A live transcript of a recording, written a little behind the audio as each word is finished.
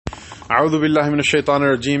أعوذ بالله من الشيطان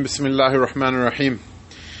الرجيم بسم الله الرحمن الرحيم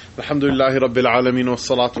الحمد لله رب العالمين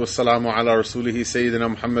والصلاة والسلام على رسوله سيدنا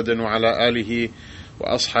محمد وعلى آله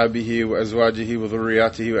وأصحابه وأزواجه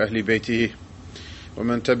وذرياته وأهل بيته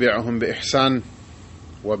ومن تبعهم بإحسان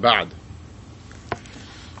وبعد.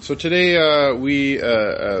 So today we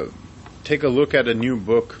take a look at a new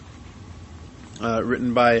book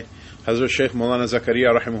written by Hazrat Shaykh Mawlānā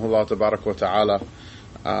Zakaria rahimahullah tabarak wa ta'ala,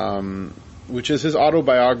 which is his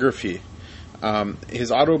autobiography.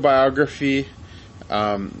 His autobiography,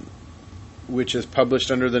 which is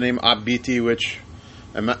published under the name Bītī, which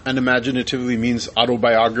unimaginatively means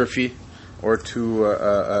autobiography, or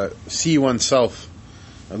to see oneself,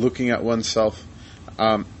 looking at oneself.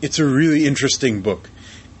 It's a really interesting book,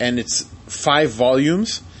 and it's 5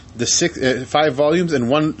 volumes. 5 volumes and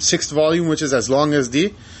 1/6 volume, which is as long as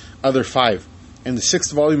the other 5, and the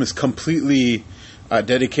 6th volume is completely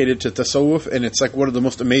dedicated to Tasawwuf, and it's like one of the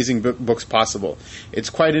most amazing books possible. It's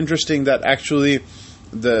quite interesting that actually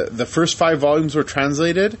the first 5 volumes were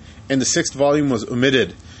translated, and the 6th volume was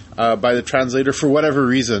omitted by the translator for whatever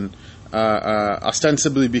reason,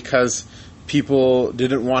 ostensibly because people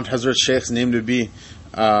didn't want Hazrat Shaykh's name to be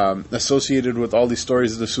associated with all these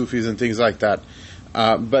stories of the Sufis and things like that.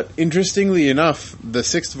 But interestingly enough, the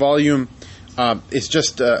 6th volume it's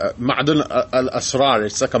just Ma'dan al-Asrar.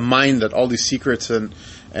 It's like a mine that all these secrets and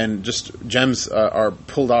just gems are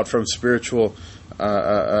pulled out from, spiritual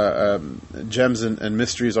gems and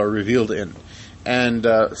mysteries are revealed in. And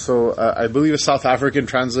so I believe a South African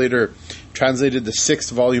translator translated the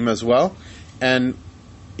 6th volume as well. And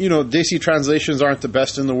you know, Desi translations aren't the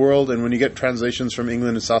best in the world, and when you get translations from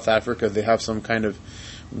England and South Africa, they have some kind of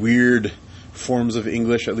weird forms of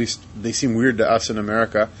English. At least they seem weird to us in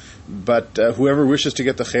America, but whoever wishes to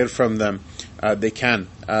get the khair from them, they can.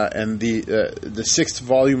 And the 6th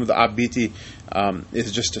volume of the Bītī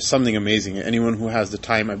is just something amazing. Anyone who has the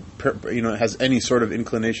time, has any sort of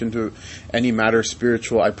inclination to any matter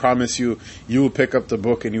spiritual, I promise you, you will pick up the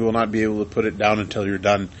book and you will not be able to put it down until you're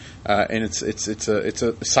done. And it's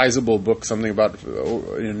a sizable book, something about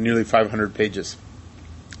nearly 500 pages.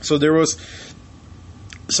 So there was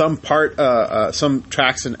some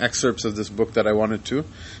tracks and excerpts of this book that I wanted to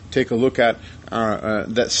take a look at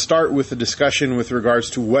that start with a discussion with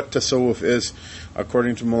regards to what Tasawwuf is,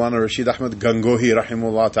 according to Mawlānā Rashīd Ahmad Gangohī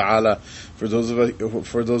rahimahullah ta'ala. For those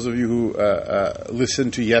of you who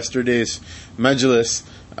listened to yesterday's Majlis,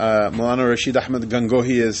 Mawlānā Rashīd Ahmad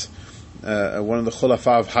Gangohī is one of the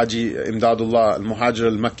Khulafa of Haji Imdadullah al-Muhajir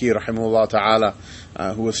al-Makki rahimahullah ta'ala,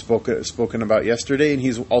 who was spoken about yesterday, and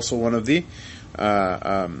he's also one of the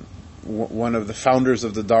founders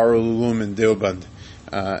of the Darul Uloom in Deoband,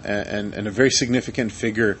 and a very significant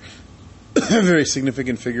figure, in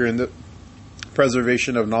the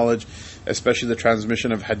preservation of knowledge, especially the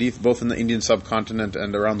transmission of hadith, both in the Indian subcontinent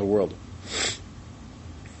and around the world.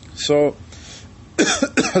 So,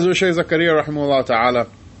 Hazrat Shaykh Zakaria rahimahullah ta'ala,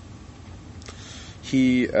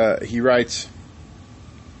 he writes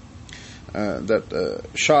that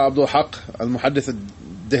Shah Abdul Haq al-Muhaddith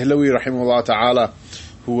al-Dehlawi rahimahullah ta'ala,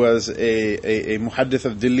 who was a muhaddith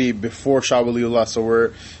of Delhi before Shah Waliullah, so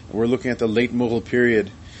we're looking at the late Mughal period.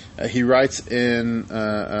 He writes in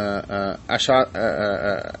Ash'atul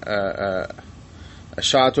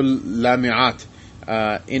Lami'at,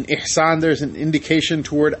 in Ihsan there's an indication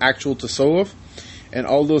toward actual Tasawwuf, and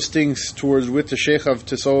all those things towards which the Shaykh of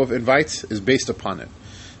Tasawwuf invites is based upon it.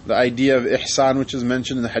 The idea of ihsan, which is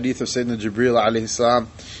mentioned in the hadith of Sayyidina Jibreel alayhi salam,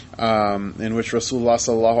 in which Rasulullah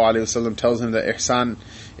sallallahu alayhi wasallam tells him that ihsan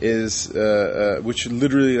is, which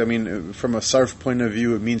literally, from a sarf point of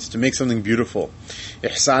view, it means to make something beautiful.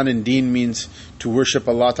 Ihsan in deen means to worship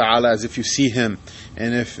Allah Ta'ala as if you see Him,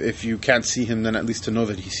 and if you can't see Him, then at least to know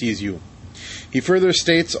that He sees you. He further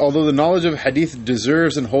states, although the knowledge of hadith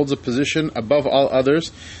deserves and holds a position above all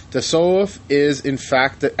others, Tasawwuf is in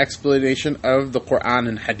fact the explanation of the Quran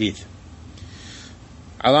and hadith.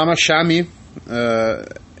 Allama Shami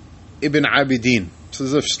Ibn Abidin. So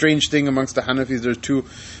this is a strange thing amongst the Hanafis. There's 2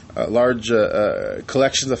 large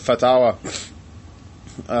collections of fatwa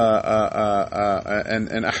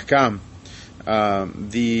and ahkam.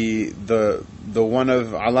 The one of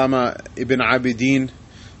Allama Ibn Abidin,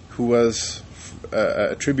 who was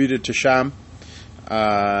attributed to Sham,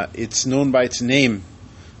 it's known by its name,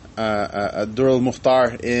 Dur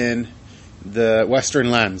al-Mukhtar, in the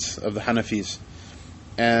western lands of the Hanafis,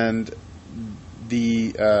 and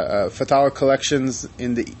the fatwa collections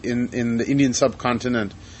in the Indian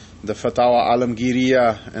subcontinent, the Fatawa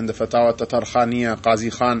Alamgiriya and the Fatawa Tatar Khaniya,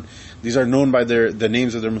 Qazi Khan, these are known by the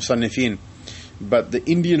names of their Musannifin. But the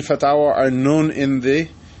Indian Fatawa are known in the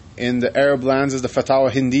in the Arab lands as the Fatawa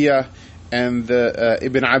Hindiya, and the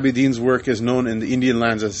Ibn Abidin's work is known in the Indian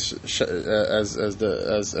lands as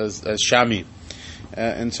Shami,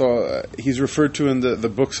 and so he's referred to in the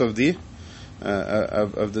books of the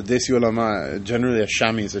Desi ulama generally as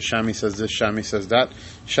Shamis. As Shami says this, Shami says that.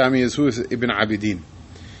 Shami is who? Is Ibn Abidin.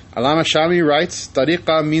 Allama Shami writes,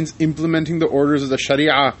 Tariqa means implementing the orders of the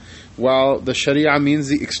Sharia, while the Sharia means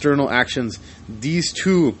the external actions. These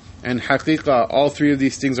two and Haqiqa, all three of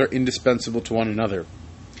these things are indispensable to one another.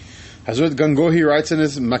 Hazrat Gangohī writes in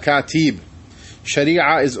his Makatib,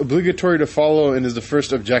 Sharia is obligatory to follow and is the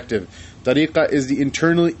first objective. Tariqa is the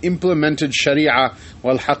internally implemented Sharia,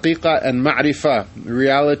 while Haqiqa and Ma'rifah,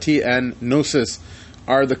 reality and gnosis,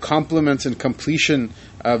 are the complements and completion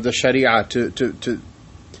of the Sharia, to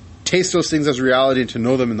taste those things as reality and to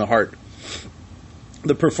know them in the heart.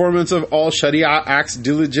 The performance of all Sharia acts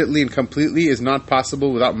diligently and completely is not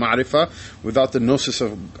possible without Ma'rifah, without the gnosis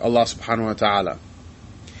of Allah subhanahu wa ta'ala.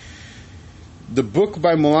 The book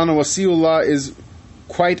by Mawlānā Wasiullah is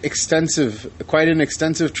quite an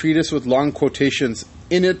extensive treatise with long quotations.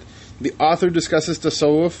 In it, the author discusses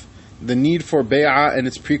tasawwuf, the need for bay'ah and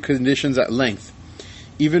its preconditions at length.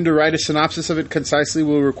 Even to write a synopsis of it concisely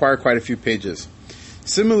will require quite a few pages.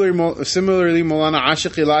 Similarly, Mawlānā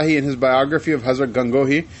Ashiq Ilahi in his biography of Hazrat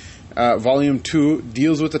Gangohī, Volume 2,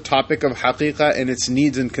 deals with the topic of haqiqah and its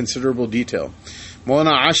needs in considerable detail.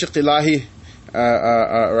 Mawlānā Ashiq Ilahi,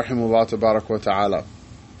 rahimahullah tabarak wa ta'ala.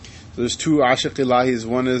 So there's two Ashiq Ilahis.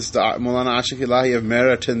 One is the Mawlānā Ashiq Ilahi of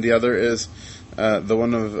Meerut, the other is the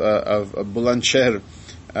one of Bulandshahr.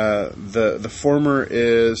 The former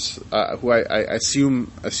is who I assume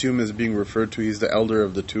is being referred to. He's the elder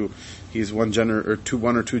of the two. He's one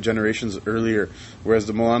or two generations earlier. Whereas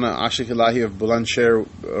the Mawlānā Ashiq Ilahi of Bulandshahr,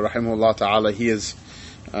 rahimahullah ta'ala, he is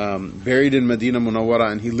buried in Medina Munawwara,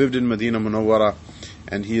 and he lived in Medina Munawwara,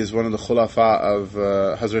 and he is one of the khulafa of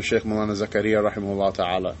Hazrat Shaykh Mawlānā Zakaria rahimahullah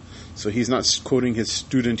ta'ala. So he's not quoting his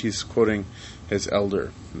student, he's quoting his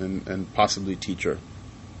elder and possibly teacher.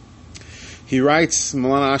 He writes,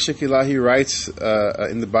 Mawlānā Ashiq Ilahi writes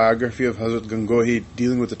in the biography of Hazrat Gangohī,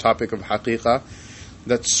 dealing with the topic of haqiqah,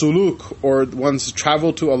 that suluk, or one's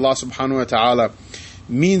travel to Allah subhanahu wa ta'ala,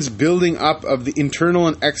 means building up of the internal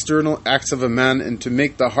and external acts of a man, and to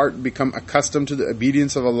make the heart become accustomed to the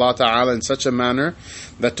obedience of Allah ta'ala in such a manner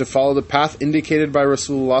that to follow the path indicated by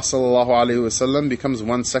Rasulullah sallallahu alaihi wasallam becomes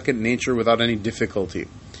one's second nature without any difficulty.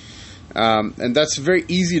 And that's very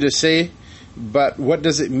easy to say, but what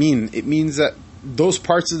does it mean? It means that those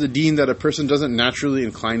parts of the deen that a person doesn't naturally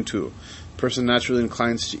incline to, person naturally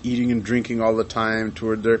inclines to eating and drinking all the time,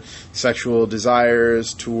 toward their sexual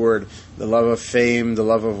desires, toward the love of fame, the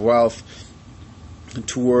love of wealth,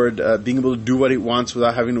 toward being able to do what he wants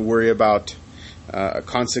without having to worry about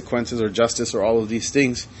consequences or justice or all of these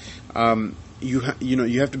things. You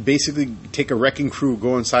have to basically take a wrecking crew,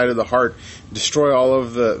 go inside of the heart, destroy all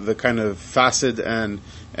of the kind of facet and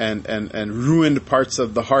ruined parts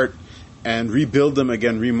of the heart, and rebuild them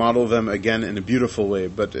again, remodel them again in a beautiful way.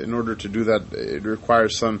 But in order to do that, it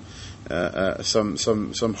requires some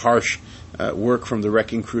harsh work from the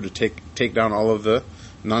wrecking crew to take down all of the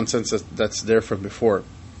nonsense that's there from before.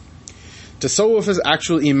 Tasawwuf is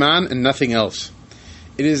actual iman and nothing else.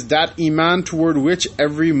 It is that iman toward which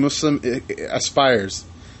every Muslim aspires,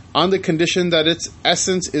 on the condition that its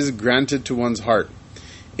essence is granted to one's heart.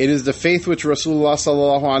 It is the faith which Rasulullah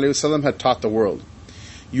sallallahu alaihi wasallam had taught the world.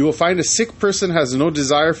 You will find a sick person has no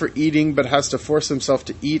desire for eating, but has to force himself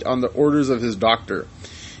to eat on the orders of his doctor,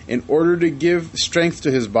 in order to give strength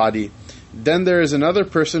to his body. Then there is another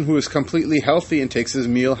person who is completely healthy and takes his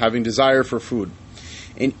meal, having desire for food.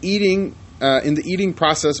 In the eating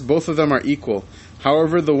process, both of them are equal.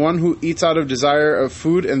 However, the one who eats out of desire of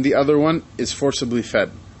food, and the other one is forcibly fed.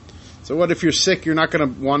 So what if you're sick? You're not going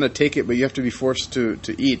to want to take it, but you have to be forced to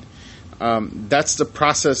eat. That's the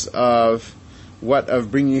process of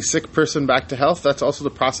bringing a sick person back to health. That's also the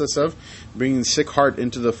process of bringing sick heart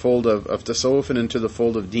into the fold of tasawwuf and into the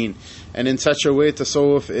fold of deen. And in such a way,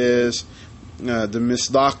 tasawwuf is the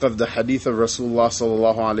misdaq of the hadith of Rasulullah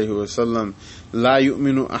sallallahu alaihi wasallam. La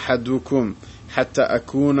yu'minu ahadukum hatta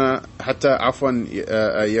yakunu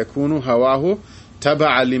hawahu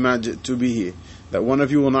taba'a lima ji'tu bihi. That one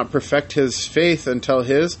of you will not perfect his faith until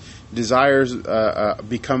his desires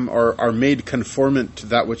become or are made conformant to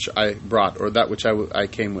that which I brought, or that which I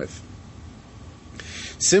came with.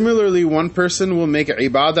 Similarly, one person will make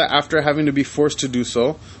ibadah after having to be forced to do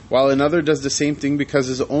so, while another does the same thing because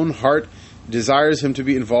his own heart desires him to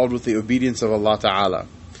be involved with the obedience of Allah Ta'ala.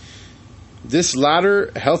 This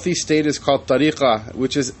latter healthy state is called tariqah,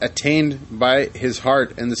 which is attained by his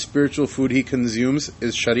heart, and the spiritual food he consumes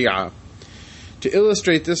is sharia. To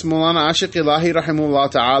illustrate this, Mawlānā Rashīd Ahmad rahimahullah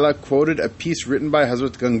ta'ala quoted a piece written by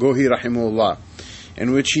Hazrat Gangohī rahimahullah,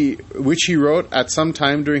 in which he wrote at some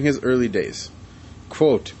time during his early days.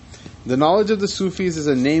 Quote, "The knowledge of the Sufis is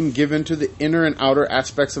a name given to the inner and outer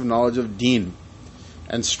aspects of knowledge of deen,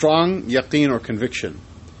 and strong yaqeen or conviction.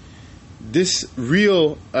 This is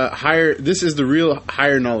the real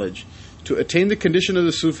higher knowledge. To attain the condition of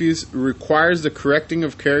the Sufis requires the correcting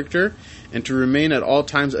of character and to remain at all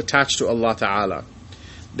times attached to Allah Ta'ala.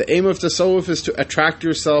 The aim of Tasawwuf is to attract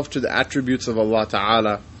yourself to the attributes of Allah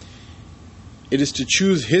Ta'ala. It is to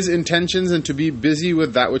choose His intentions and to be busy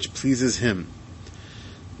with that which pleases Him.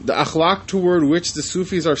 The akhlaq toward which the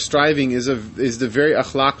Sufis are striving is the very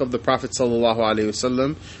akhlaq of the Prophet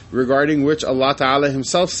ﷺ, regarding which Allah Ta'ala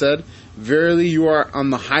Himself said, 'Verily you are on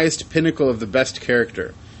the highest pinnacle of the best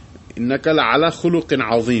character. إِنَّكَ لَعَلَى خُلُقٍ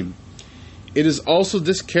عَظِيمٍ.' It is also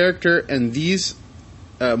this character and these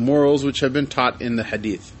morals which have been taught in the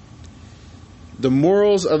hadith. The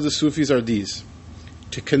morals of the Sufis are these.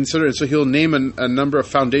 To consider, so he'll name a number of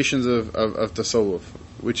foundations of Tasawwuf,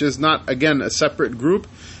 which is not, again, a separate group,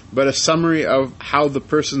 but a summary of how the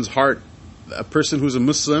person's heart, a person who's a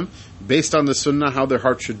Muslim, based on the Sunnah, how their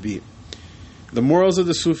heart should be. The morals of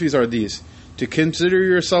the Sufis are these. To consider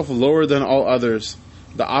yourself lower than all others,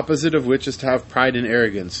 the opposite of which is to have pride and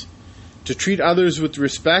arrogance. To treat others with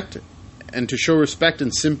respect, and to show respect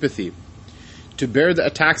and sympathy. To bear the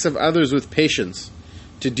attacks of others with patience.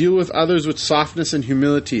 To deal with others with softness and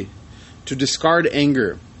humility. To discard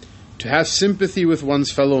anger. To have sympathy with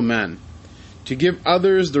one's fellow man. To give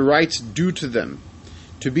others the rights due to them.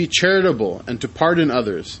 To be charitable and to pardon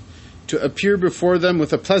others. To appear before them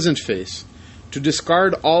with a pleasant face. To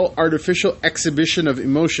discard all artificial exhibition of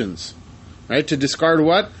emotions. Right? To discard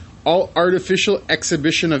what? All artificial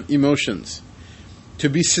exhibition of emotions. To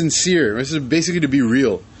be sincere. This is basically to be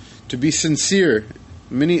real. To be sincere.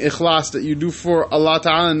 Many ikhlas that you do for Allah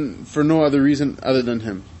Ta'ala and for no other reason other than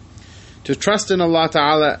Him. To trust in Allah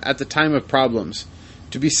Ta'ala at the time of problems.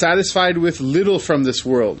 To be satisfied with little from this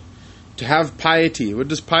world. To have piety. What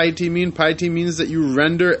does piety mean? Piety means that you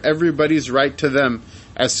render everybody's right to them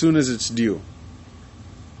as soon as it's due.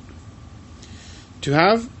 To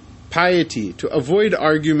have piety, to avoid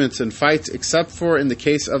arguments and fights except for in the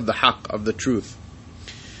case of the haqq, of the truth.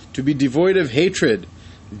 To be devoid of hatred,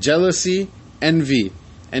 jealousy, envy,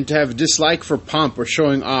 and to have dislike for pomp or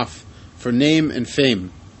showing off, for name and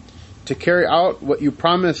fame. To carry out what you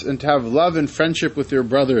promise and to have love and friendship with your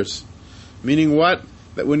brothers. Meaning what?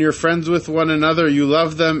 That when you're friends with one another, you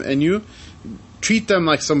love them and you treat them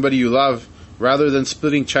like somebody you love, rather than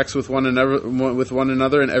splitting checks with one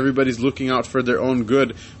another and everybody's looking out for their own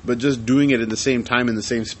good, but just doing it at the same time in the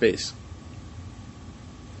same space.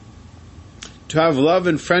 To have love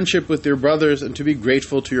and friendship with your brothers and to be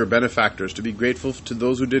grateful to your benefactors, to be grateful to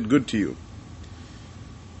those who did good to you.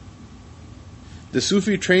 The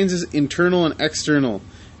Sufi trains is internal and external,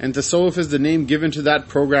 and Tasawwuf is the name given to that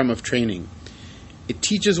program of training. It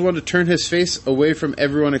teaches one to turn his face away from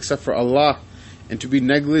everyone except for Allah, and to be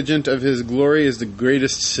negligent of His glory is the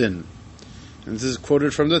greatest sin. And this is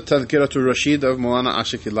quoted from the Tadhkiratul Rashīd of Mawlānā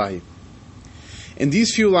Rashīd Ahmad. In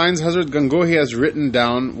these few lines, Hazrat Gangohī has written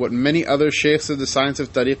down what many other sheikhs of the science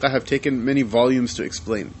of tariqah have taken many volumes to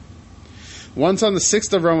explain. Once on the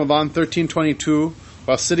 6th of Ramadan 1322,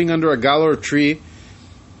 while sitting under a galor tree,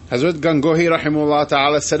 Hazrat Gangohī rahimahullah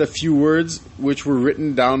ta'ala said a few words which were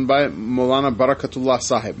written down by Mawlānā Barakatullah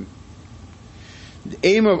Sahib. The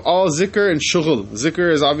aim of all zikr and shughul.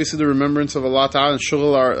 Zikr is obviously the remembrance of Allah Ta'ala, and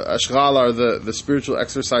shughul ashghal are the spiritual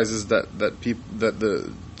exercises that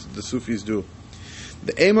the Sufis do.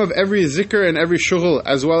 The aim of every zikr and every shughul,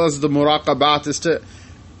 as well as the muraqabat, is to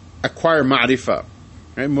acquire ma'rifah.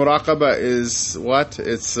 Right? Muraqabah is what?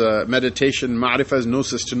 It's meditation. Ma'rifah is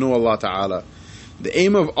gnosis, to know Allah Ta'ala. The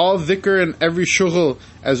aim of all dhikr and every shughul,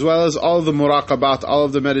 as well as all the muraqabat, all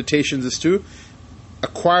of the meditations, is to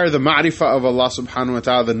acquire the ma'rifah of Allah subhanahu wa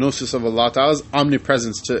ta'ala, the gnosis of Allah ta'ala's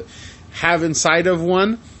omnipresence, to have inside of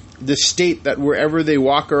one the state that wherever they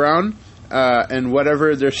walk around, and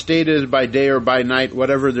whatever their state is by day or by night,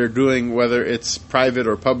 whatever they're doing, whether it's private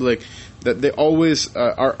or public, that they always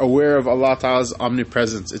are aware of Allah ta'ala's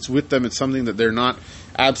omnipresence. It's with them, it's something that they're not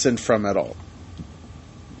absent from at all.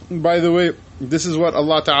 By the way, this is what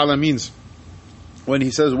Allah ta'ala means when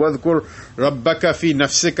He says, وَاذْكُرْ رَبَّكَ فِي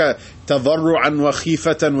نَفْسِكَ تَضَرُّعًا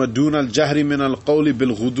وَخِيفَةً وَدُونَ الْجَهْرِ مِنَ الْقَوْلِ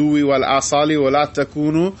بِالْغُدُوِّ وَالْآصَالِ وَلَا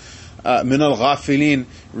تَكُونُوا مِنَ الْغَافِلِينَ.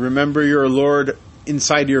 Remember your Lord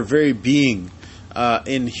inside your very being,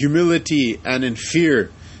 in humility and in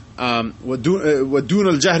fear. وَدُونَ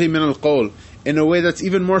الْجَهْرِ مِنَ الْقَوْلِ, in a way that's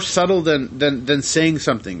even more subtle than saying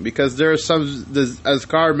something. Because there are some, the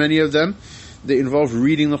azkar, many of them, they involve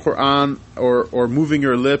reading the Quran or moving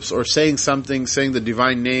your lips or saying something, saying the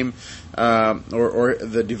divine name or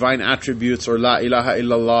the divine attributes, or La ilaha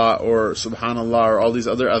illallah or Subhanallah, or all these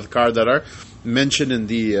other adhkar that are mentioned in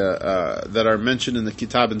the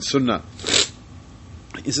Kitab and Sunnah.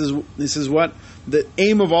 This is what the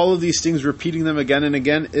aim of all of these things, repeating them again and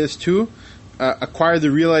again, is to acquire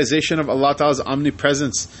the realization of Allah Ta'ala's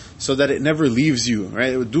omnipresence, so that it never leaves you.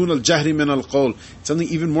 Right? دون الجهر من القول. It's something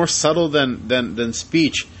even more subtle than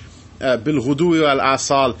speech. بالغدو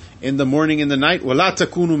والآصال, in the morning and the night. ولا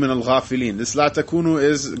تكونوا من الغافلين. This لا تكونوا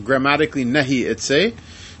is grammatically nahi.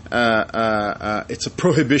 It's a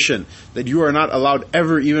prohibition that you are not allowed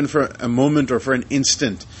ever, even for a moment or for an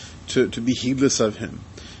instant, to be heedless of Him.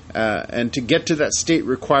 And to get to that state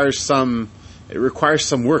requires some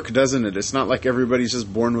work, doesn't it? It's not like everybody's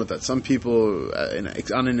just born with that. Some people,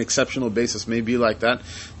 on an exceptional basis, may be like that.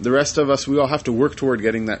 The rest of us, we all have to work toward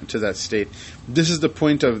getting to that state. This is the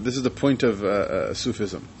point of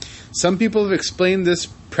Sufism. Some people have explained this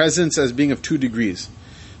presence as being of 2 degrees.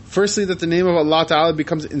 Firstly, that the name of Allah Ta'ala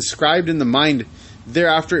becomes inscribed in the mind.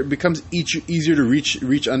 Thereafter, it becomes easier to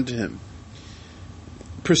reach unto Him.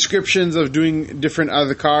 Prescriptions of doing different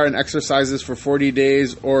adhkar and exercises for 40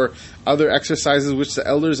 days, or other exercises which the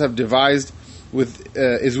elders have devised,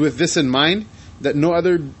 is with this in mind, that no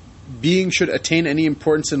other being should attain any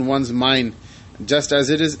importance in one's mind, just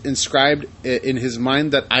as it is inscribed in his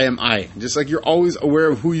mind that I am I. Just like you're always aware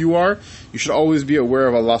of who you are, you should always be aware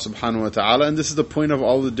of Allah subhanahu wa ta'ala. And this is the point of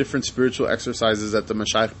all the different spiritual exercises that the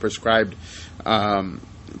Mashaykh prescribed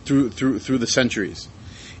through the centuries.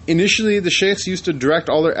 Initially, the sheikhs used to direct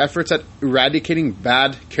all their efforts at eradicating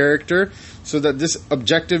bad character, so that this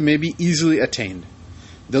objective may be easily attained.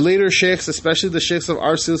 The later sheikhs, especially the sheikhs of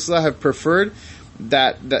our silsila, have preferred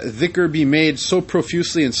that dhikr be made so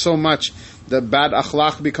profusely and so much that bad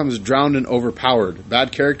akhlaq becomes drowned and overpowered.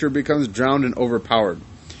 Bad character becomes drowned and overpowered.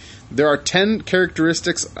 There are 10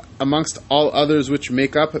 characteristics amongst all others which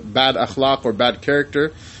make up bad akhlaq or bad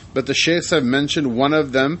character, but the sheikhs have mentioned one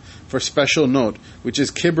of them for special note, which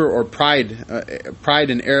is kibr, or pride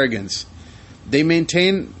and arrogance. They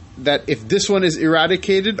maintain that if this one is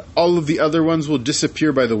eradicated, all of the other ones will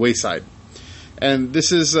disappear by the wayside. And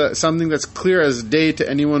this is something that's clear as day to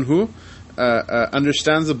anyone who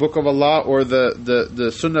understands the Book of Allah or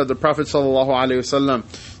the Sunnah of the Prophet sallallahu alaihi wasallam.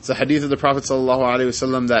 It's a hadith of the Prophet sallallahu alaihi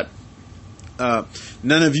wasallam that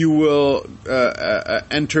none of you will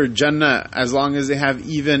enter Jannah as long as they have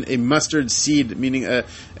even a mustard seed, meaning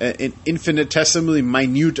an infinitesimally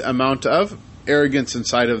minute amount of arrogance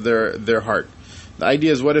inside of their heart. The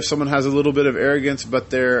idea is, what if someone has a little bit of arrogance,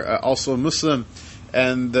 but they're also a Muslim?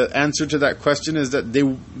 And the answer to that question is that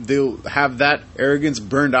they'll have that arrogance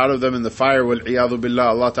burned out of them in the fire. Wal-iyadhu billah,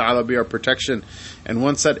 Allah Ta'ala be our protection. And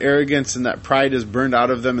once that arrogance and that pride is burned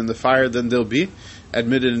out of them in the fire, then they'll be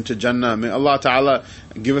admitted into Jannah. May Allah Ta'ala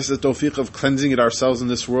give us the tawfiq of cleansing it ourselves in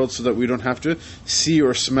this world, so that we don't have to see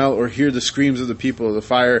or smell or hear the screams of the people of the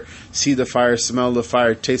fire, see the fire, smell the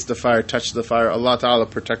fire, taste the fire, touch the fire. Allah Ta'ala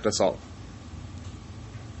protect us all.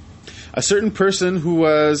 A certain person who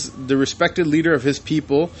was the respected leader of his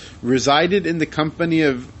people resided in the company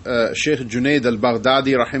of Sheikh Junaid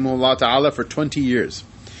al-Baghdadi rahimahullah ta'ala for 20 years.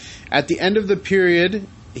 At the end of the period,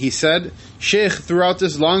 he said, "Sheikh, throughout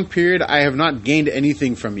this long period, I have not gained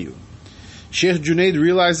anything from you." Sheikh Junaid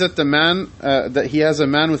realized that he has a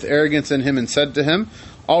man with arrogance in him, and said to him,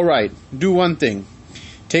 "All right, do one thing.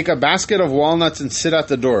 Take a basket of walnuts and sit at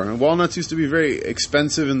the door." And walnuts used to be very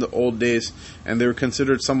expensive in the old days, and they were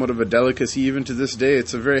considered somewhat of a delicacy. Even to this day,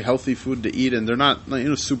 it's a very healthy food to eat, and they're not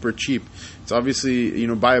super cheap. It's obviously,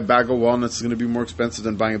 buy a bag of walnuts is going to be more expensive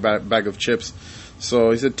than buying a bag of chips.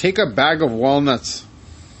 So he said, take a bag of walnuts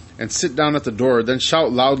and sit down at the door, then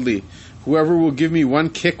shout loudly, "Whoever will give me one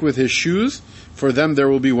kick with his shoes, for them there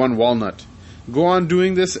will be one walnut. Go on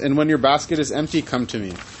doing this, and when your basket is empty, come to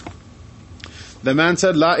me." The man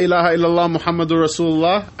said, "La ilaha illallah Muhammadur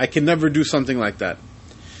Rasulullah, I can never do something like that."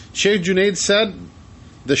 Shaykh Junaid said,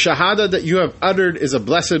 "The shahada that you have uttered is a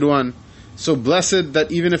blessed one, so blessed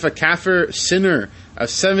that even if a kafir sinner of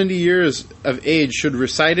 70 years of age should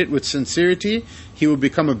recite it with sincerity, he will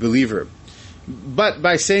become a believer. But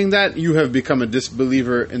by saying that, you have become a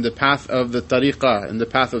disbeliever in the path of the tariqah, in the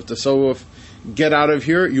path of tasawwuf. Get out of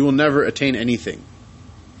here, you will never attain anything."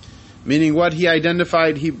 Meaning what he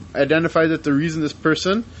identified that the reason this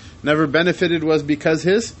person never benefited was because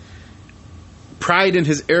his pride and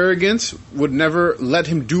his arrogance would never let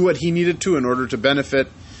him do what he needed to in order to benefit.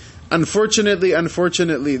 Unfortunately,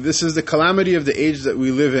 this is the calamity of the age that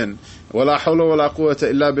we live in. وَلَا حَوْلَ وَلَا قُوَّةَ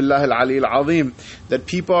إِلَّا بِاللَّهِ الْعَلِيِّ الْعَظِيمِ. That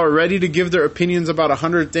people are ready to give their opinions about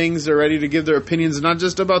 100 things. They're ready to give their opinions not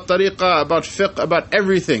just about tariqah, about fiqh, about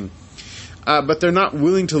everything. But they're not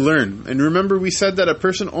willing to learn. And remember, we said that a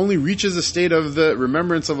person only reaches a state of the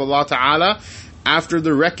remembrance of Allah Ta'ala after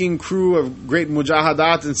the wrecking crew of great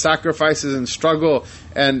mujahadat and sacrifices and struggle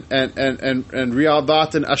and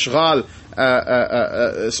riyadat and ashghal,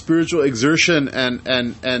 spiritual exertion and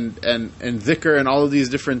dhikr and all of these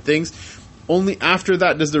different things. Only after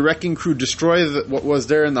that does the wrecking crew destroy what was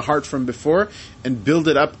there in the heart from before and build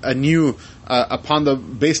it up anew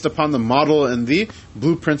based upon the model and the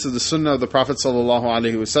blueprints of the sunnah of the Prophet sallallahu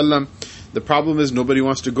alaihi wasallam. The problem is nobody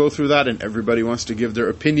wants to go through that, and everybody wants to give their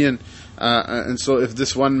opinion. And so if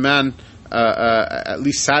this one man at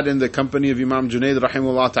least sat in the company of Imam Junaid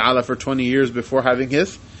rahimahullah ta'ala for 20 years before having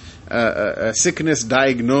his sickness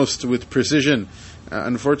diagnosed with precision,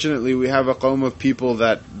 unfortunately we have a qawm of people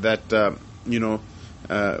that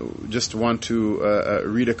just want to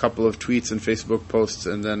read a couple of tweets and Facebook posts,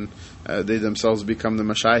 and then they themselves become the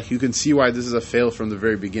mashayikh. You can see why this is a fail from the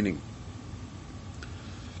very beginning.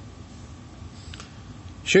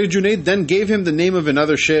 Shaykh Junaid then gave him the name of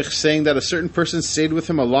another shaykh, saying that a certain person stayed with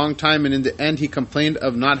him a long time, and in the end he complained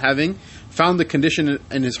of not having found the condition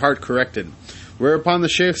in his heart corrected. Whereupon the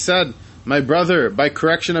shaykh said, "My brother, by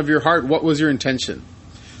correction of your heart, what was your intention?"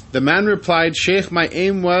 The man replied, "Shaykh, my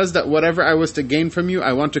aim was that whatever I was to gain from you,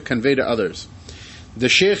 I want to convey to others." The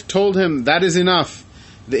shaykh told him, "That is enough.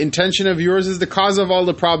 The intention of yours is the cause of all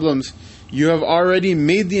the problems. You have already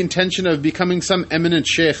made the intention of becoming some eminent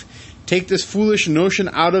shaykh. Take this foolish notion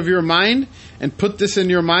out of your mind and put this in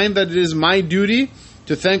your mind that it is my duty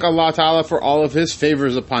to thank Allah Ta'ala for all of His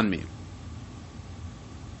favors upon me."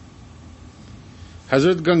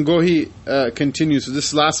 Hazrat Gangohī continues. So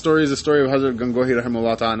this last story is the story of Hazrat Gangohī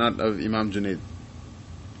rahimahullah ta'ala, not of Imam Junaid.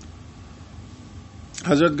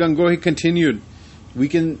 Hazrat Gangohī continued, "We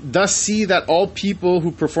can thus see that all people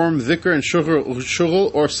who perform dhikr and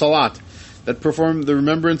shughul or salat, that perform the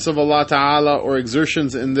remembrance of Allah Ta'ala or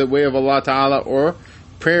exertions in the way of Allah Ta'ala or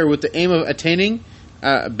prayer with the aim of attaining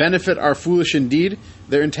benefit are foolish indeed.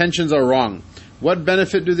 Their intentions are wrong. What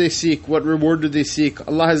benefit do they seek? What reward do they seek?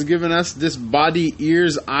 Allah has given us this body,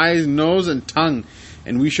 ears, eyes, nose, and tongue,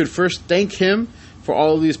 and we should first thank Him for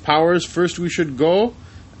all of these powers. First we should go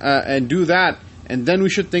and do that, and then we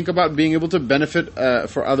should think about being able to benefit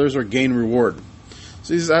for others or gain reward."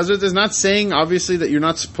 So Hazrat is not saying, obviously, that you're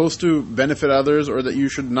not supposed to benefit others or that you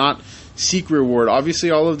should not seek reward. Obviously,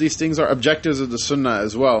 all of these things are objectives of the sunnah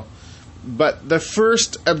as well. But the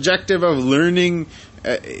first objective of learning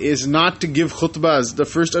is not to give khutbahs. The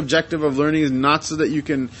first objective of learning is not so that you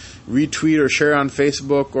can retweet or share on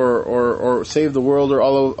Facebook or save the world or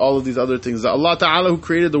all of these other things. Allah Ta'ala, who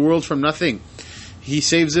created the world from nothing, He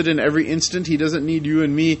saves it in every instant. He doesn't need you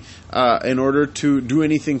and me in order to do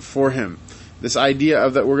anything for Him. This idea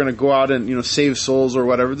of that we're going to go out and save souls or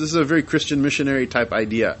whatever, this is a very Christian missionary type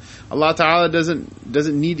idea. Allah Ta'ala He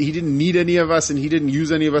didn't need any of us, and He didn't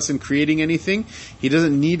use any of us in creating anything. He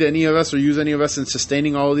doesn't need any of us or use any of us in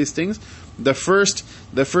sustaining all of these things. The first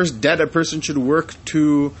debt a person should work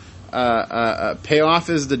to pay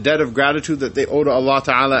off is the debt of gratitude that they owe to Allah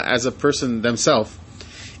Ta'ala as a person themselves.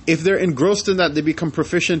 If they're engrossed in that, they become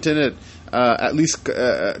proficient in it, at least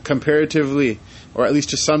comparatively, or at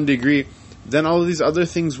least to some degree, then all of these other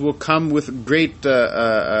things will come with great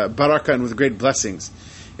barakah and with great blessings.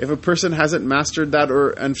 If a person hasn't mastered that, or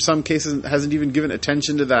in some cases hasn't even given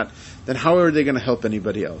attention to that, then how are they going to help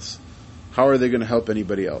anybody else? How are they going to help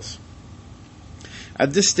anybody else?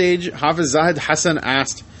 At this stage, Hafiz Zahid Hassan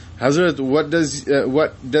asked, "Hazrat,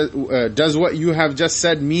 does what you have just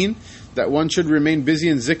said mean that one should remain busy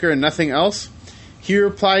in zikr and nothing else?" He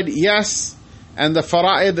replied, "Yes, and the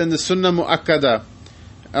fara'id and the sunnah mu'akkada.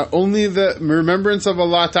 Only the remembrance of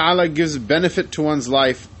Allah Ta'ala gives benefit to one's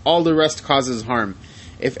life. All the rest causes harm.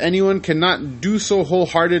 If anyone cannot do so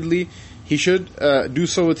wholeheartedly, he should do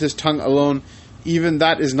so with his tongue alone. Even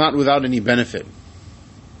that is not without any benefit."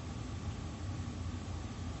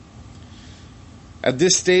 At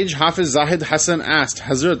this stage, Hafiz Zahid Hassan asked,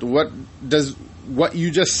 "Hazrat, does what you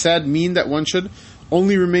just said mean that one should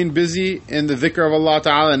only remain busy in the dhikr of Allah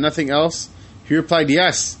Ta'ala and nothing else?" He replied,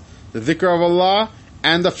 "Yes, the dhikr of Allah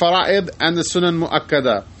and the fara'id and the sunan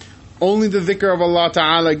mu'akkada. Only the dhikr of Allah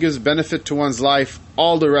Ta'ala gives benefit to one's life.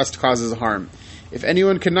 All the rest causes harm. If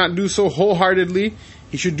anyone cannot do so wholeheartedly,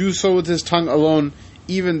 he should do so with his tongue alone.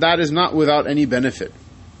 Even that is not without any benefit."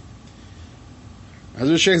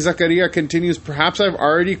 Hazrat Shaykh Zakaria continues, perhaps I've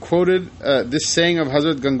already quoted this saying of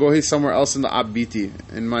Hazrat Gangohī somewhere else in the Bītī,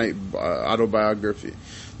 in my autobiography.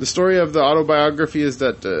 The story of the autobiography is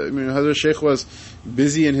that Hazrat Shaykh was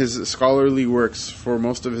busy in his scholarly works for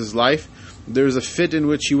most of his life. There was a fit in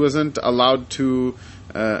which he wasn't allowed to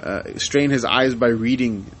strain his eyes by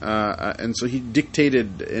reading, and so he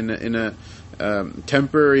dictated in a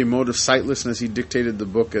temporary mode of sightlessness. He dictated the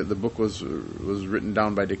book. The book was written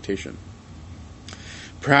down by dictation.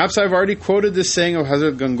 Perhaps I've already quoted this saying of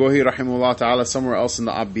Hazrat Gangohī rahimahullah ta'ala somewhere else in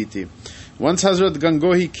the Bītī. Once Hazrat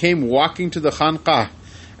Gangohī came walking to the Khanqah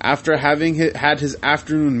after having had his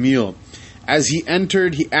afternoon meal. As he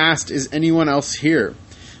entered, he asked, "Is anyone else here?"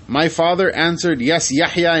 My father answered, "Yes,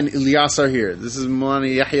 Yahya and Ilyas are here." This is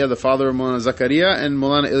Mawlānā Yahya, the father of Mawlānā Zakaria, and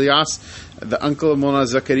Mawlānā Ilyas, the uncle of Mawlānā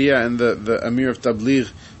Zakaria and the Amir of Tabligh,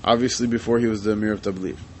 obviously before he was the Amir of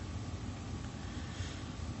Tabligh.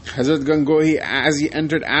 Hazrat Gangohī, as he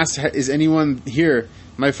entered, asked, "Is anyone here?"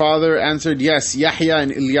 My father answered, "Yes, Yahya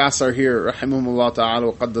and Ilyas are here, rahimahumullah ta'ala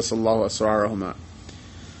wa qaddasallahu asrarahuma."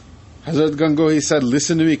 Hazrat Gangohī said,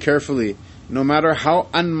 "Listen to me carefully. No matter how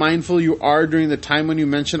unmindful you are during the time when you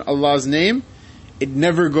mention Allah's name, it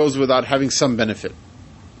never goes without having some benefit.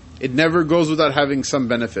 It never goes without having some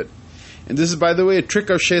benefit." And this is, by the way, a trick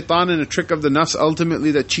of shaitan and a trick of the nafs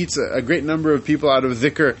ultimately that cheats a great number of people out of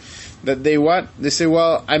dhikr. That they what? They say,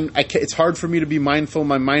 well, it's hard for me to be mindful,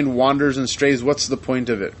 my mind wanders and strays, what's the point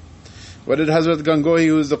of it? What did Hazrat Gangohī,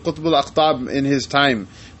 who was the Qutb al-Aqtab in his time,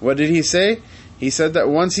 what did he say? He said that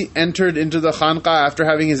once he entered into the Khanqah after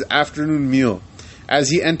having his afternoon meal, as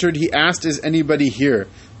he entered, he asked, "Is anybody here?"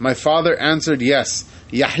 My father answered, "Yes,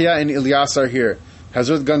 Yahya and Ilyas are here."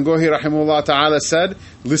 Hazrat Gangohī rahimahullah ta'ala said,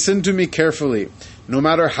 "Listen to me carefully. No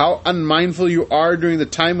matter how unmindful you are during the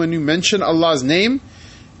time when you mention Allah's name,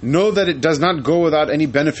 know that it does not go without any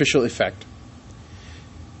beneficial effect."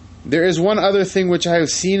 There is one other thing which I have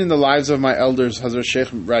seen in the lives of my elders, Hazrat Shaykh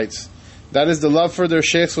writes. That is, the love for their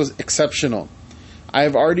shaykhs was exceptional. I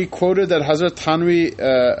have already quoted that Hazrat Thanvi.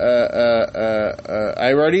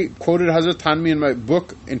 I already quoted Hazrat Thanvi in my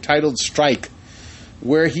book entitled Strike,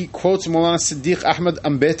 where he quotes Mawlānā Siddiq Ahmad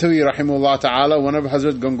Ambetawi rahimahullah ta'ala, one of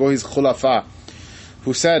Hazrat Gangohī's khulafa,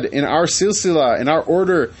 who said, in our silsila, in our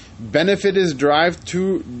order, benefit is derived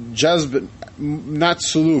through jazb, not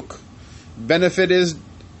suluk. Benefit is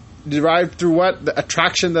derived through what? The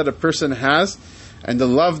attraction that a person has, and the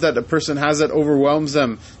love that a person has that overwhelms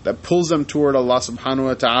them, that pulls them toward Allah subhanahu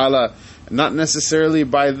wa ta'ala, not necessarily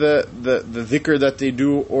by the dhikr that they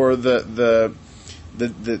do or the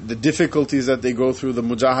difficulties that they go through, the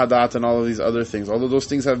mujahadat and all of these other things. Although those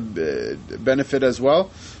things have benefit as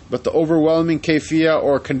well, but the overwhelming kayfiyah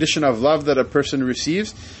or condition of love that a person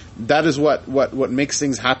receives, that is what makes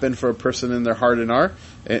things happen for a person in their heart in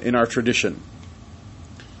our tradition.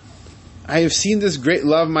 I have seen this great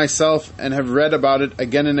love myself and have read about it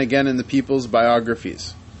again and again in the people's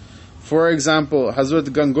biographies. For example, Hazrat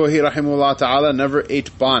Gangohī rahimahullah ta'ala never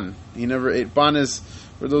ate pan. He never ate. Pan is,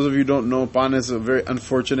 for those of you who don't know, pan is a very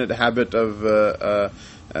unfortunate habit of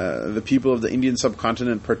the people of the Indian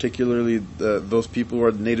subcontinent, particularly those people who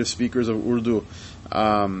are the native speakers of Urdu.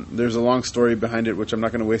 There's a long story behind it which I'm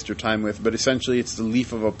not going to waste your time with, but essentially it's the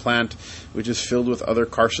leaf of a plant which is filled with other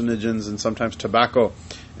carcinogens and sometimes tobacco,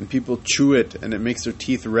 and people chew it and it makes their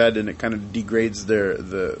teeth red and it kind of degrades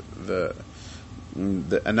the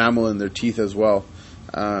enamel in their teeth as well.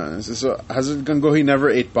 So Hazrat Gangohī never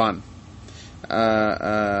ate pan.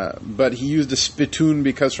 But he used a spittoon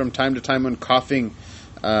because from time to time when coughing,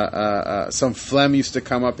 some phlegm used to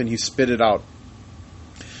come up and he spit it out.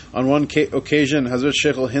 On one occasion, Hazrat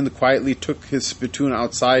Shaykh al-Hind quietly took his spittoon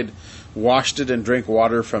outside, washed it and drank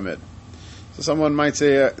water from it. So someone might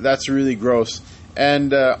say, that's really gross.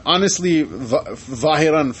 And honestly,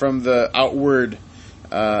 zahiran, from the outward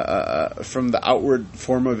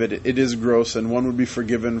form of it, it is gross, and one would be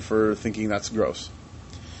forgiven for thinking that's gross.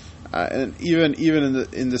 And even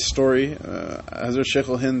in this story, Hazrat Shaykh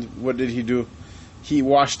al-Hind, what did he do? He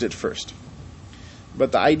washed it first.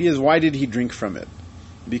 But the idea is, why did he drink from it?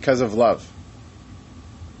 Because of love.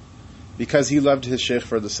 Because he loved his shaykh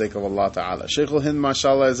for the sake of Allah Ta'ala. Shaykh al-Hind,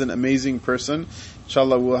 mashallah, is an amazing person.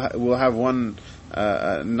 Inshallah, we'll have one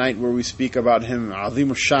night where we speak about him. Azim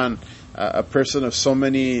al-Shan, a person of so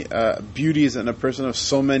many beauties and a person of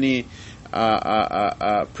so many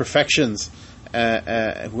perfections,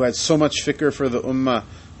 who had so much fikr for the ummah,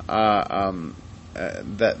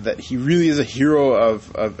 that he really is a hero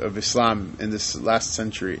of Islam in this last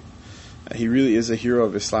century. He really is a hero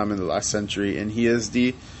of Islam in the last century, and he is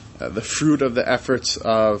the fruit of the efforts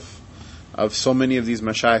of of so many of these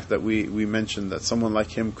mashayikh that we mentioned, that someone like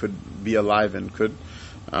him could be alive and could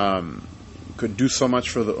do so much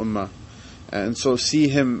for the ummah. And so see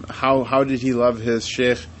him, how did he love his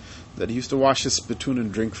shaykh, that he used to wash his spittoon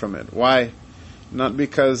and drink from it. Why? Not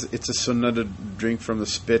because it's a sunnah to drink from the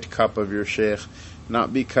spit cup of your shaykh,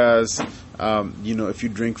 not because if you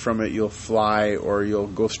drink from it you'll fly or you'll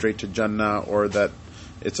go straight to Jannah, or that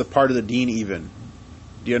it's a part of the deen even.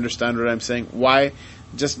 Do you understand what I'm saying? Why?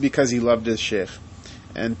 Just because he loved his shaykh.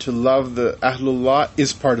 And to love the Ahlullah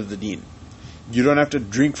is part of the deen. You don't have to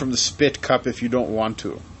drink from the spit cup if you don't want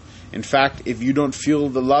to. In fact, if you don't feel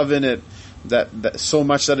the love in it, that so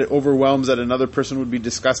much that it overwhelms that another person would be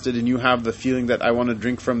disgusted, and you have the feeling that I want to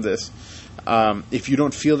drink from this, if you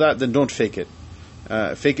don't feel that, then don't fake it.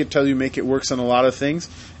 Fake it till you make it works on a lot of things.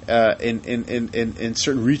 In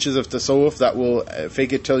certain reaches of tasawwuf, that will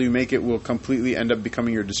fake it till you make it will completely end up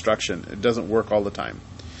becoming your destruction. It doesn't work all the time.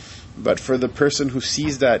 But for the person who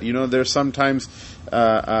sees that, there's sometimes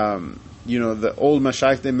the old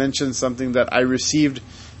mashayikh, they mention something that I received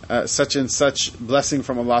such and such blessing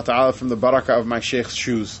from Allah Ta'ala from the barakah of my shaykh's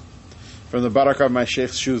shoes. From the barakah of my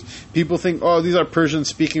shaykh's shoes. People think, these are Persian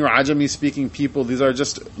speaking or Ajami speaking people. These are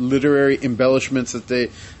just literary embellishments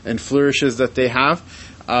and flourishes that they have.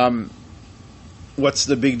 What's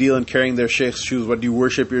the big deal in carrying their shaykh's shoes? What, do you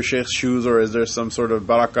worship your shaykh's shoes, or is there some sort of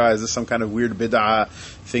barakah? Is this some kind of weird bid'ah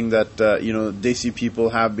thing that Desi people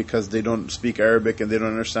have because they don't speak Arabic and they don't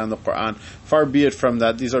understand the Quran? Far be it from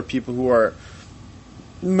that. These are people who are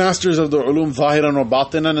masters of the ulum zahiran wa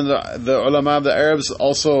batinan, and the ulama of the Arabs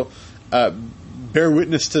also bear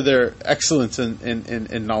witness to their excellence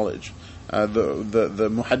in knowledge. The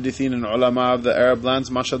muhaddithin and ulama of the Arab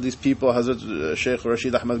lands, mashallah, these people, Hazrat Shaykh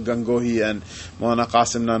Rashīd Ahmad Gangohī and Mawlānā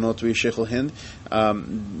Qasim Nanotwi, Shaykh al-Hind,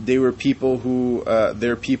 they were people who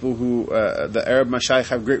the Arab mashayikh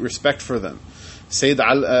have great respect for them. Sayyid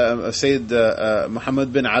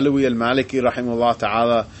Muhammad bin Alawi al-Maliki rahimahullah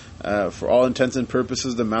ta'ala, for all intents and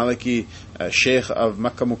purposes the Maliki Shaykh of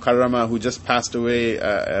Makkah Mukarramah, who just passed away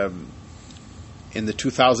in the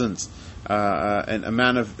 2000s, and a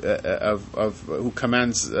man of who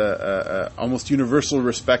commands almost universal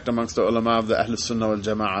respect amongst the ulama of the Ahl Sunnah wal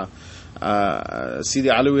Jama'ah. Sidi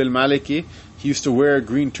Alawi al-Maliki, he used to wear a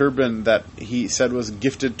green turban that he said was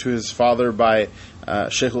gifted to his father by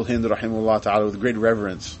Shaykh al-Hind rahimahullah ta'ala with great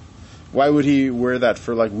reverence. Why would he wear that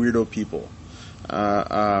for like weirdo people?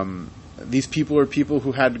 These people are people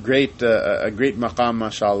who had a great maqam,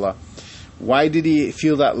 mashallah. Why did he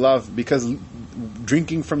feel that love? Because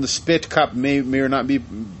drinking from the spit cup may or not be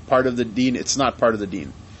part of the deen. It's not part of the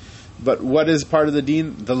deen. But what is part of the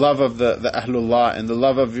deen? The love of the Ahlullah, and the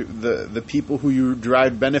love of the people who you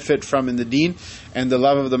derive benefit from in the deen, and the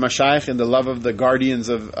love of the mashayikh, and the love of the guardians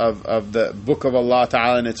of the book of Allah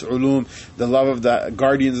Ta'ala and its ulum, the love of the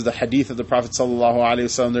guardians of the hadith of the Prophet Sallallahu Alaihi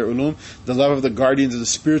Wasallam, their ulum, the love of the guardians of the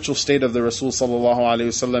spiritual state of the Rasul Sallallahu Alaihi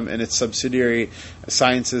Wasallam and its subsidiary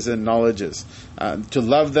sciences and knowledges. To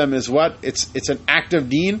love them is what? It's an act of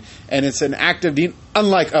deen, and it's an act of deen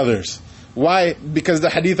unlike others. Why? Because the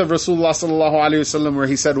hadith of Rasulullah sallallahu alaihi wasallam, where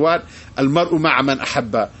he said what? Al-mar'u ma'a man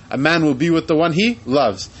ahabba. A man will be with the one he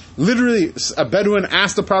loves. Literally, a Bedouin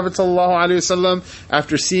asked the Prophet sallallahu alaihi wasallam,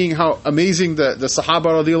 after seeing how amazing the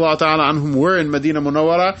Sahaba radiallahu ta'ala anhum were in Medina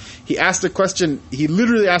Munawwara, he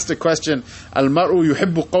literally asked a question, Al-mar'u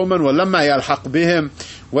yuhibbu qawman wa lamma yalhaq bihim.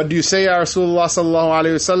 What do you say, Ya Rasulullah sallallahu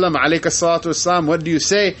alayhi wasallam, alayka salatu wassalam, what do you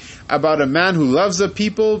say about a man who loves a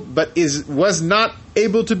people but was not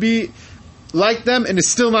able to be like them and is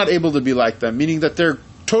still not able to be like them? Meaning that they're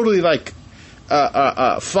totally like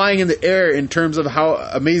flying in the air in terms of how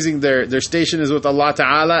amazing their station is with Allah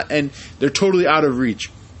Ta'ala, and they're totally out of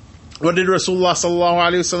reach. What did Rasulullah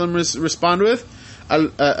sallallahu alayhi wasallam respond with?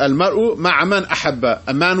 Al-mar'u ma'a man ahabba.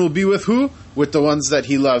 A man will be with who? With the ones that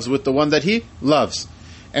he loves, with the one that he loves.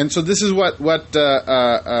 And so this is what Mawlānā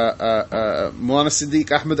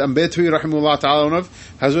Siddiq Ahmad Ambedwi rahimahullah ta'ala, one of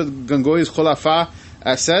Hazrat Gangohī's khulafa,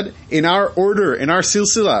 said, in our order, in our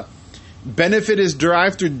silsila, benefit is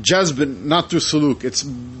derived through jazb, not through suluk.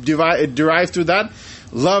 It derived through that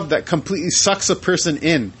love that completely sucks a person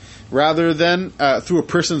in, rather than through a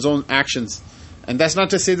person's own actions. And that's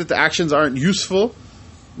not to say that the actions aren't useful,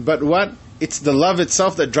 but what? It's the love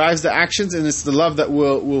itself that drives the actions, and it's the love that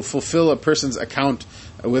will fulfill a person's account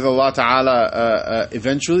with Allah Ta'ala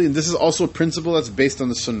eventually. And this is also a principle that's based on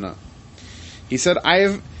the Sunnah. He said, I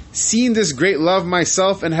have seen this great love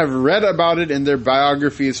myself and have read about it in their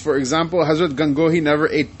biographies. For example, Hazrat Gangohī never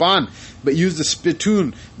ate pan, but used a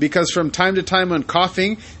spittoon, because from time to time when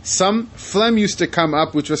coughing, some phlegm used to come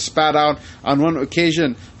up, which was spat out. On one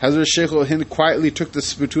occasion, Hazrat Shaykh al-Hind quietly took the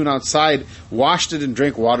spittoon outside, washed it, and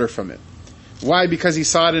drank water from it. Why? Because he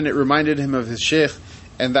saw it and it reminded him of his Shaykh,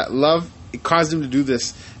 and that love, it caused him to do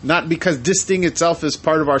this. Not because this thing itself is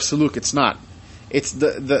part of our suluk, it's not. It's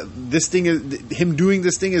this thing is, him doing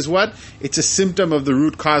this thing is what? It's a symptom of the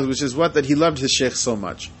root cause, which is what? That he loved his Shaykh so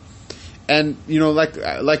much. And,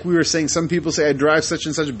 like we were saying, some people say, I derive such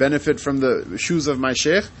and such benefit from the shoes of my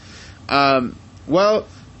Shaykh. One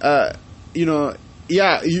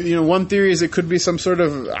theory is it could be some sort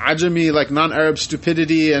of ajami, like non-Arab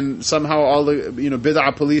stupidity, and somehow all the,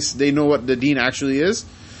 bid'ah police, they know what the deen actually is.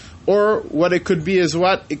 Or what it could be is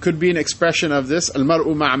what? It could be an expression of this,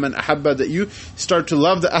 al-mar'u ma'a man ahabba, that you start to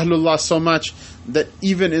love the Ahlullah so much that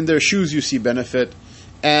even in their shoes you see benefit.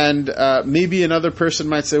 And maybe another person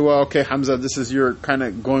might say, well, okay, Hamzah, you're kind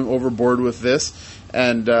of going overboard with this,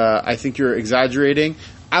 and I think you're exaggerating.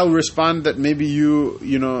 I'll respond that maybe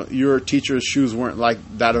your teacher's shoes weren't like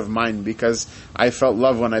that of mine, because I felt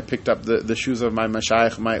love when I picked up the shoes of my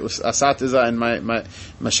mashayikh, my asatiza, and my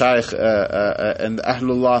mashayikh and the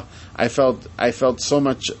Ahlullah. I felt so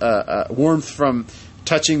much warmth from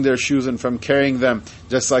touching their shoes and from carrying them,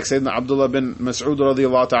 just like Sayyidina Abdullah bin Mas'ud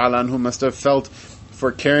radiyallahu ta'ala anhu must have felt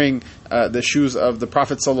for carrying the shoes of the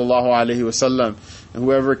Prophet sallallahu alaihi wasallam. And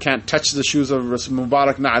whoever can't touch the shoes of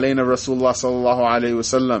Mubarak na alayna Rasulullah sallallahu alaihi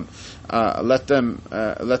wasallam,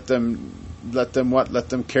 let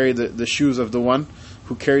them carry the shoes of the one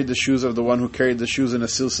who carried the shoes of the one who carried the shoes in a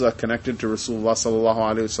silsila connected to Rasulullah sallallahu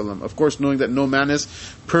alaihi wasallam. Of course, knowing that no man is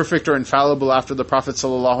perfect or infallible after the Prophet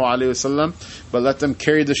sallallahu alaihi wasallam, but let them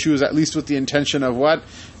carry the shoes at least with the intention of what?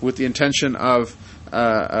 With the intention of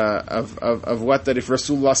what? That if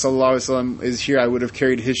Rasulullah sallallahu alaihi wasallam is here, I would have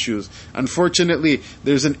carried his shoes. Unfortunately,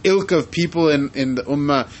 there's an ilk of people in the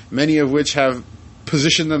ummah, many of which have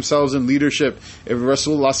positioned themselves in leadership. If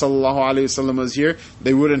Rasulullah sallallahu alaihi wasallam was here,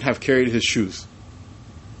 they wouldn't have carried his shoes,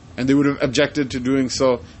 and they would have objected to doing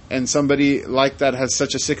so. And somebody like that has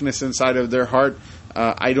such a sickness inside of their heart.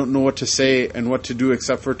 I don't know what to say and what to do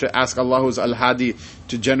except for to ask Allah, who's Al-Hadi,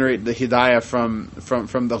 to generate the hidayah from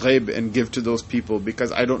the ghaib and give to those people,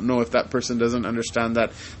 because I don't know if that person doesn't understand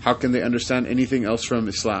that, how can they understand anything else from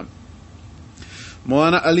Islam?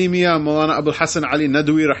 Mawlānā Ali Mian, Mawlānā Abul Hasan Ali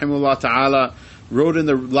Nadwi rahimahullah ta'ala wrote in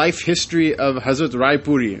the life history of Hazrat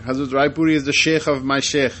Raipuri. Hazrat Raipuri is the Shaykh of my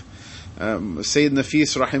Shaykh, Sayyid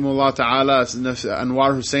Nafis rahimahullah ta'ala,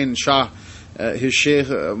 Anwar Hussain Shah. His Shaykh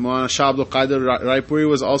Mawlānā Shah Abdul Qadir Raipuri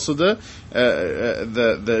was also the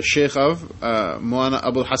Shaykh of Mawlānā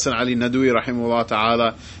Abul Hasan Ali Nadwi rahimahullah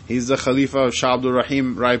ta'ala. He's the Khalifa of Shah Abdul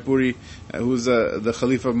Rahim Raipuri, who's the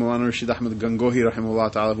Khalifa of Mawlānā Rashīd Ahmad Gangohī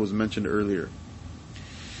rahimahullah ta'ala, who was mentioned earlier.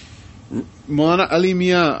 Mawlānā Ali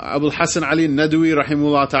Mian Abul Hasan Ali Nadwi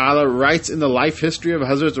rahimahullah ta'ala writes in the life history of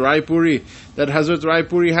Hazrat Raipuri that Hazrat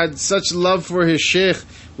Raipuri had such love for his Shaykh,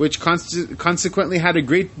 which consequently had a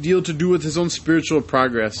great deal to do with his own spiritual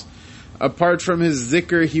progress. Apart from his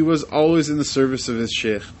zikr, he was always in the service of his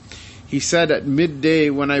Shaykh. He said, at midday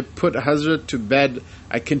when I put Hazrat to bed,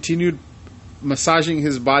 I continued massaging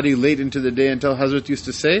his body late into the day until Hazrat used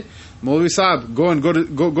to say, Maulvi Sahab, go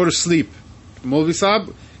to sleep. Maulvi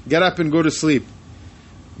Sahab, get up and go to sleep.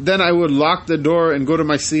 Then I would lock the door and go to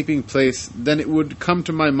my sleeping place. Then it would come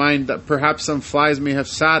to my mind that perhaps some flies may have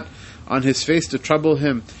sat on his face to trouble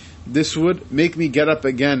him. This would make me get up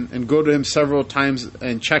again and go to him several times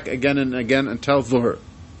and check again and again until Dhuhr.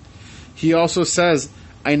 He also says,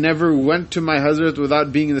 I never went to my Hazrat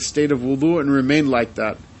without being in the state of wudu and remained like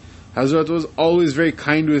that. Hazrat was always very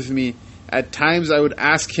kind with me. At times I would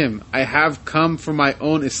ask him, I have come for my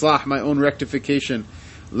own islah, my own rectification.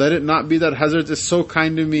 Let it not be that Hazrat is so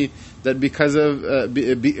kind to me that because of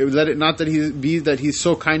let it not that he's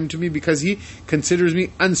so kind to me because he considers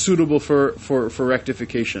me unsuitable for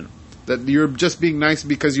rectification. That you're just being nice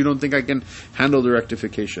because you don't think I can handle the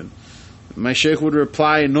rectification. My Shaykh would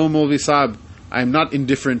reply, no Maulvi Sahab, I am not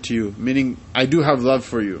indifferent to you, meaning I do have love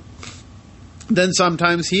for you. Then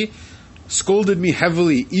sometimes he scolded me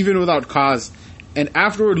heavily, even without cause, and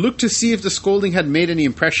afterward looked to see if the scolding had made any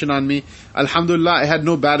impression on me. Alhamdulillah, it had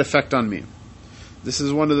no bad effect on me. This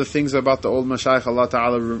is one of the things about the old mashayikh,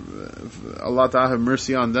 Allah Ta'ala have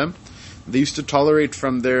mercy on them. They used to tolerate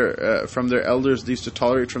from their elders, they used to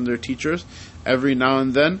tolerate from their teachers, every now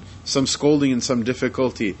and then, some scolding and some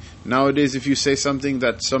difficulty. Nowadays, if you say something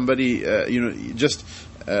that somebody,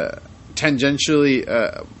 tangentially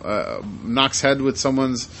knocks head with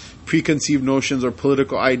someone's preconceived notions or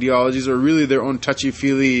political ideologies, or really their own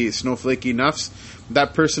touchy-feely, snowflakey nafs,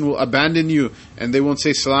 that person will abandon you and they won't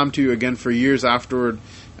say salam to you again for years afterward.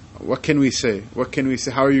 What can we say? What can we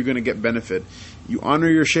say? How are you going to get benefit? You honor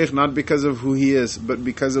your shaykh not because of who he is, but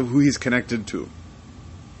because of who he's connected to.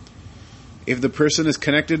 If the person is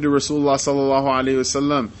connected to Rasulullah sallallahu alaihi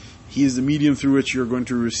wasallam, he is the medium through which you're going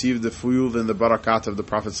to receive the fuyud and the barakat of the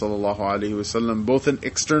Prophet sallallahu alaihi wasallam, both in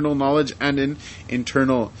external knowledge and in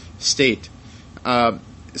internal state.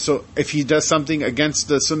 So if he does something against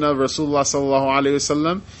the sunnah of Rasulullah sallallahu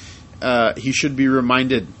alaihi wasallam, he should be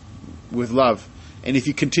reminded with love. And if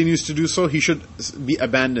he continues to do so, he should be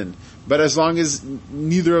abandoned. But as long as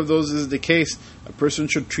neither of those is the case, a person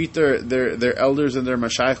should treat their elders and their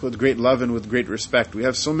mashayikh with great love and with great respect. We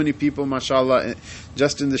have so many people, mashallah,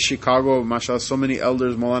 just in the Chicago, mashallah, so many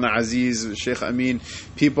elders, Mawlānā Aziz, Sheikh Amin,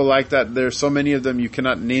 people like that. There are so many of them, you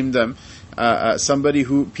cannot name them.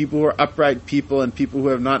 People who are upright people and people who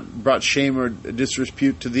have not brought shame or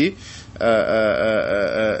disrepute to the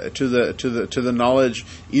to the knowledge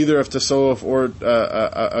either of tasawwuf or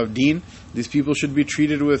of deen. These people should be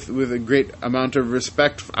treated with a great amount of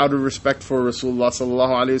respect, out of respect for Rasulullah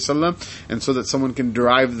sallallahu alaihi wasallam, and so that someone can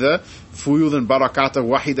derive the fuyud and barakat of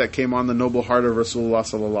wahi that came on the noble heart of Rasulullah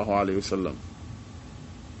sallallahu alaihi wasallam.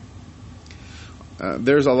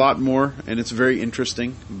 There's a lot more, and it's very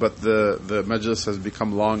interesting, but the majlis has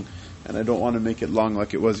become long, and I don't want to make it long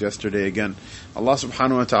like it was yesterday again. Allah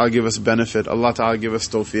subhanahu wa ta'ala give us benefit. Allah ta'ala give us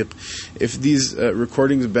tawfiq. If these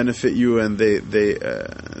recordings benefit you and they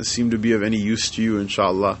seem to be of any use to you,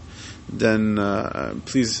 inshallah, then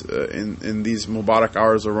please, in these Mubarak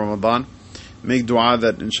hours of Ramadan, make dua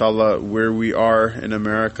that inshallah where we are in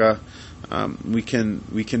America, we can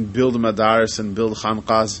build madaris and build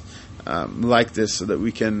khanqahs like this, so that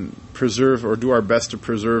we can preserve or do our best to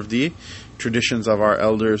preserve the traditions of our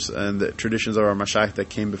elders and the traditions of our mashayikh that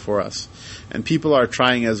came before us. And people are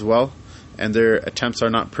trying as well, and their attempts are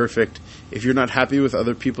not perfect. If you're not happy with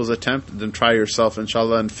other people's attempt, then try yourself,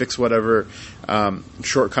 inshallah, and fix whatever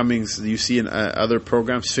shortcomings you see in other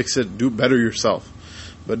programs. Fix it, do better yourself.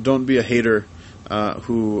 But don't be a hater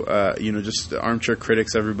who just armchair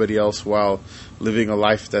critics everybody else while living a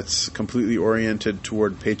life that's completely oriented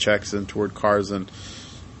toward paychecks and toward cars and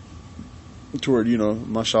toward,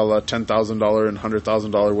 mashallah, $10,000 and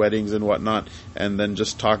 $100,000 weddings and whatnot, and then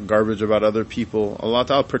just talk garbage about other people. Allah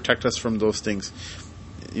Ta'ala protect us from those things.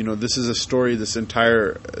 This is a story. This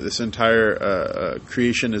entire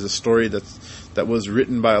creation is a story that was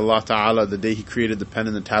written by Allah Ta'ala the day He created the pen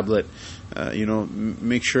and the tablet.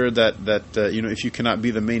 Make sure that if you cannot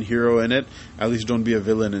be the main hero in it, at least don't be a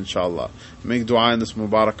villain, inshallah. Make dua in this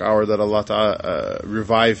Mubarak hour that Allah Ta'ala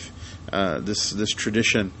revive this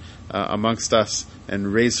tradition amongst us,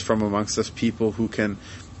 and raise from amongst us people who can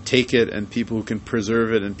take it, and people who can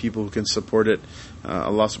preserve it, and people who can support it.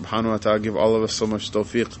 Allah subhanahu wa ta'ala give all of us so much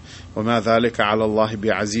tawfiq. وَمَا ذَلِكَ عَلَى اللَّهِ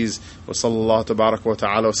بِعَزِيزٍ وَصَلَّى اللَّهُ تَبَارَكَ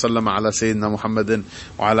وَتَعَالَى وَسَلَّمَ عَلى سَيِّدِنَا مُحَمَّدٍ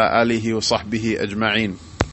وَعَلى آلِهِ وَصَحْبِهِ أَجْمَعِينَ.